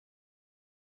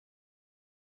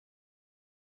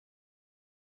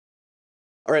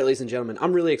All right, ladies and gentlemen,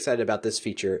 I'm really excited about this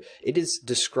feature. It is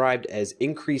described as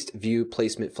increased view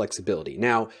placement flexibility.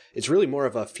 Now, it's really more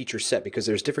of a feature set because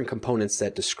there's different components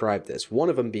that describe this, one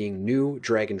of them being new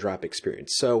drag and drop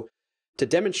experience. So to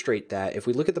demonstrate that, if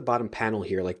we look at the bottom panel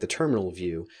here, like the terminal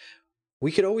view,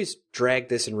 we could always drag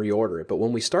this and reorder it. But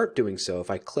when we start doing so,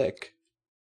 if I click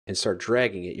and start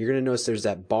dragging it, you're going to notice there's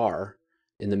that bar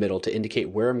in the middle to indicate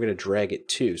where I'm going to drag it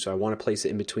to. So I want to place it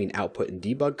in between output and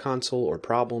debug console or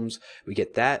problems. We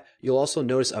get that. You'll also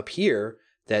notice up here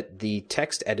that the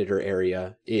text editor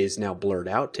area is now blurred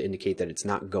out to indicate that it's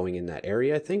not going in that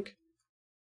area, I think.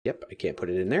 Yep, I can't put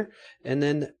it in there. And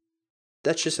then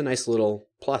that's just a nice little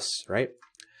plus, right?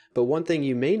 But one thing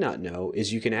you may not know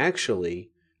is you can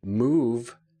actually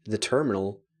move the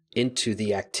terminal into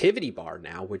the activity bar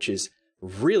now, which is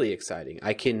really exciting.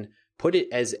 I can put it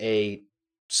as a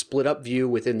split up view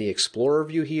within the Explorer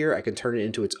view here. I can turn it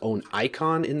into its own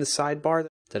icon in the sidebar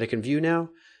that I can view now.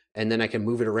 And then I can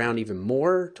move it around even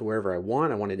more to wherever I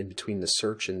want. I want it in between the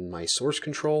search and my source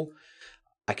control.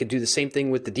 I can do the same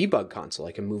thing with the debug console.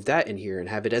 I can move that in here and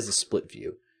have it as a split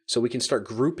view. So we can start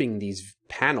grouping these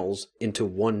panels into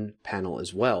one panel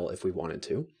as well if we wanted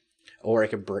to. Or I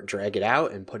can drag it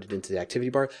out and put it into the activity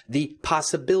bar. The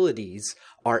possibilities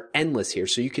are endless here.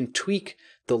 So you can tweak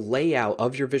the layout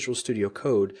of your Visual Studio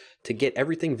Code to get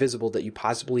everything visible that you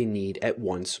possibly need at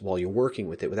once while you're working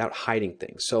with it without hiding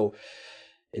things. So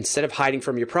instead of hiding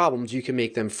from your problems, you can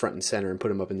make them front and center and put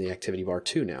them up in the activity bar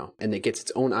too now. And it gets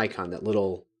its own icon, that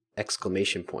little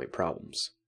exclamation point,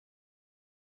 problems.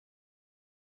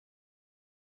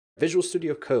 Visual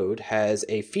Studio Code has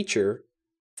a feature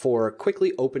for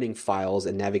quickly opening files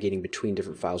and navigating between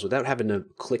different files without having to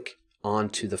click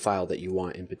onto the file that you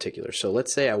want in particular. So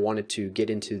let's say I wanted to get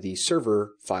into the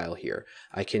server file here.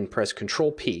 I can press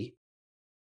Control P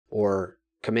or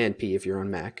Command P if you're on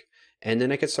Mac, and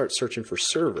then I could start searching for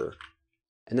server.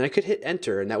 And then I could hit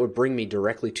enter, and that would bring me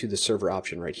directly to the server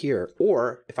option right here.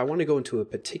 Or if I want to go into a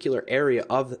particular area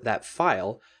of that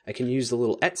file, I can use the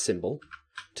little @ symbol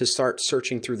to start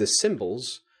searching through the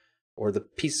symbols or the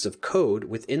pieces of code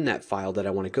within that file that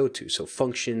I want to go to. So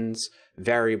functions,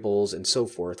 variables, and so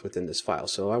forth within this file.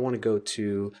 So I want to go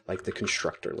to like the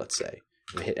constructor, let's say.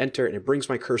 And I hit enter and it brings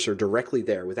my cursor directly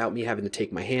there without me having to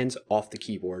take my hands off the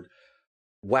keyboard.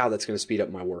 Wow, that's going to speed up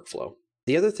my workflow.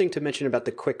 The other thing to mention about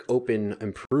the quick open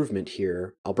improvement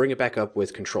here, I'll bring it back up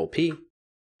with Control P.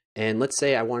 And let's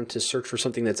say I wanted to search for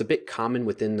something that's a bit common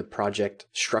within the project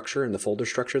structure and the folder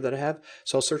structure that I have.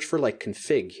 So I'll search for like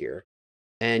config here.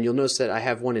 And you'll notice that I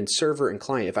have one in server and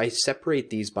client. If I separate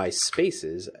these by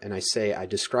spaces and I say I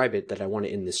describe it that I want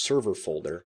it in the server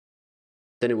folder,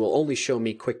 then it will only show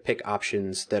me quick pick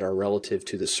options that are relative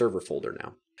to the server folder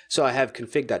now. So I have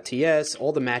config.ts,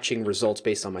 all the matching results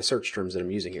based on my search terms that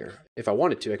I'm using here. If I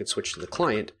wanted to, I could switch to the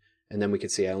client, and then we could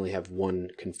see I only have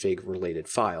one config related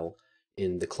file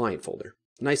in the client folder.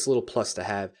 Nice little plus to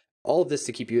have. All of this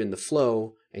to keep you in the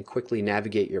flow and quickly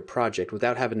navigate your project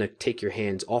without having to take your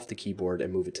hands off the keyboard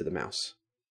and move it to the mouse.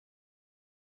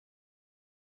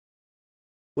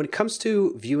 When it comes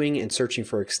to viewing and searching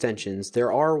for extensions,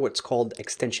 there are what's called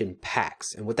extension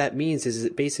packs. And what that means is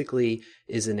it basically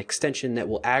is an extension that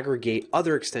will aggregate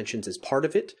other extensions as part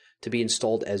of it to be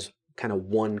installed as kind of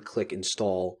one-click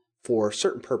install for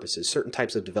certain purposes, certain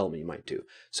types of development you might do.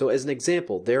 So as an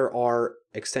example, there are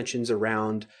extensions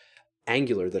around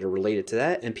Angular that are related to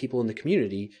that, and people in the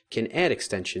community can add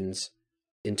extensions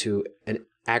into an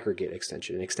aggregate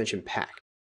extension, an extension pack.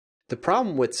 The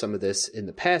problem with some of this, in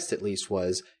the past at least,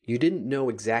 was you didn't know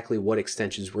exactly what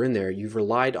extensions were in there. You've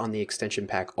relied on the extension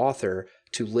pack author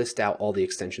to list out all the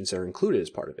extensions that are included as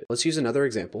part of it. Let's use another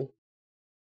example.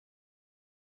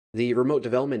 The remote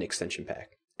development extension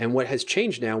pack. And what has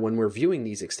changed now when we're viewing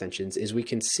these extensions is we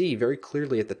can see very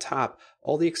clearly at the top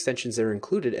all the extensions that are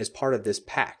included as part of this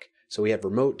pack. So we have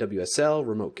remote WSL,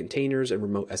 remote containers, and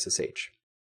remote SSH.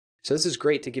 So this is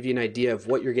great to give you an idea of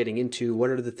what you're getting into, what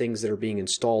are the things that are being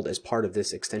installed as part of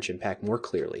this extension pack more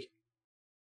clearly.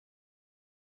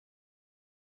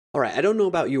 All right, I don't know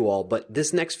about you all, but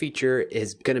this next feature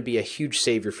is going to be a huge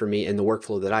savior for me in the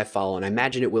workflow that I follow, and I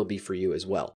imagine it will be for you as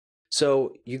well.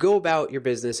 So you go about your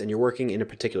business and you're working in a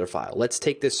particular file. Let's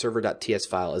take this server.ts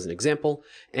file as an example,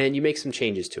 and you make some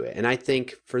changes to it. And I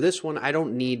think for this one, I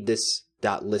don't need this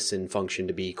 .listen function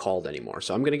to be called anymore.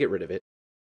 So I'm going to get rid of it.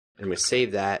 I'm going to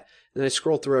save that. And then I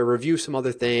scroll through, I review some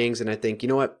other things, and I think, you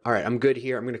know what? All right, I'm good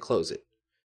here. I'm going to close it.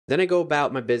 Then I go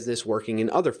about my business working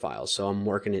in other files. So I'm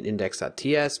working in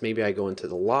index.ts. Maybe I go into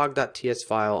the log.ts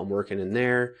file. I'm working in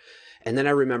there. And then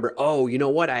I remember, oh, you know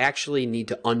what? I actually need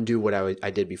to undo what I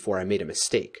did before. I made a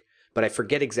mistake, but I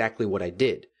forget exactly what I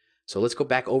did. So let's go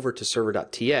back over to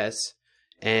server.ts.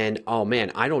 And oh man,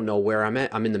 I don't know where I'm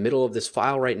at. I'm in the middle of this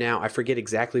file right now. I forget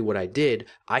exactly what I did.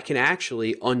 I can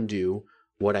actually undo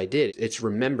what I did. It's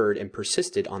remembered and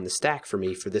persisted on the stack for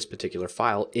me for this particular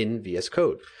file in VS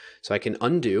Code. So I can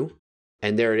undo,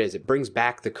 and there it is. It brings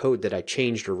back the code that I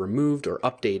changed or removed or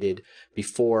updated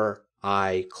before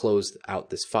I closed out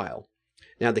this file.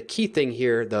 Now the key thing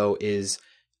here though is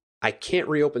I can't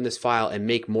reopen this file and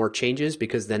make more changes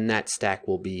because then that stack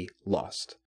will be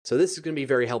lost. So this is going to be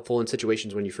very helpful in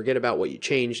situations when you forget about what you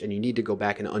changed and you need to go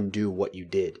back and undo what you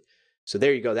did. So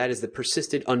there you go. That is the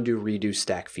persisted undo redo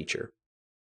stack feature.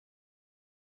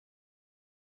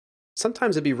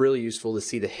 Sometimes it'd be really useful to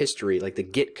see the history, like the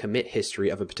git commit history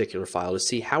of a particular file to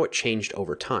see how it changed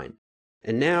over time.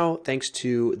 And now, thanks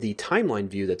to the timeline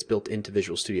view that's built into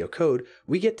Visual Studio Code,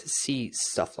 we get to see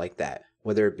stuff like that.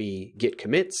 Whether it be git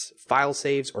commits, file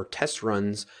saves, or test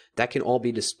runs, that can all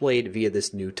be displayed via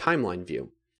this new timeline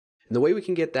view. And the way we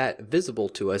can get that visible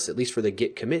to us, at least for the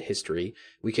git commit history,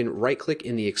 we can right-click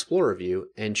in the Explorer view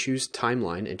and choose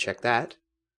Timeline and check that,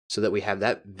 so that we have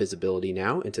that visibility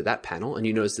now into that panel, and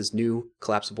you notice this new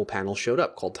collapsible panel showed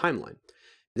up called Timeline.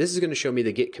 This is going to show me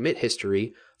the git commit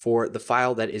history for the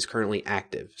file that is currently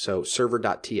active, so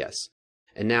server.ts.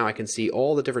 And now I can see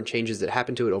all the different changes that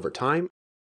happened to it over time.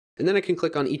 And then I can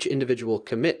click on each individual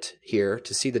commit here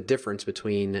to see the difference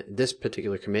between this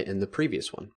particular commit and the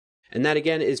previous one. And that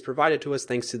again is provided to us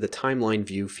thanks to the timeline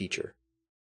view feature.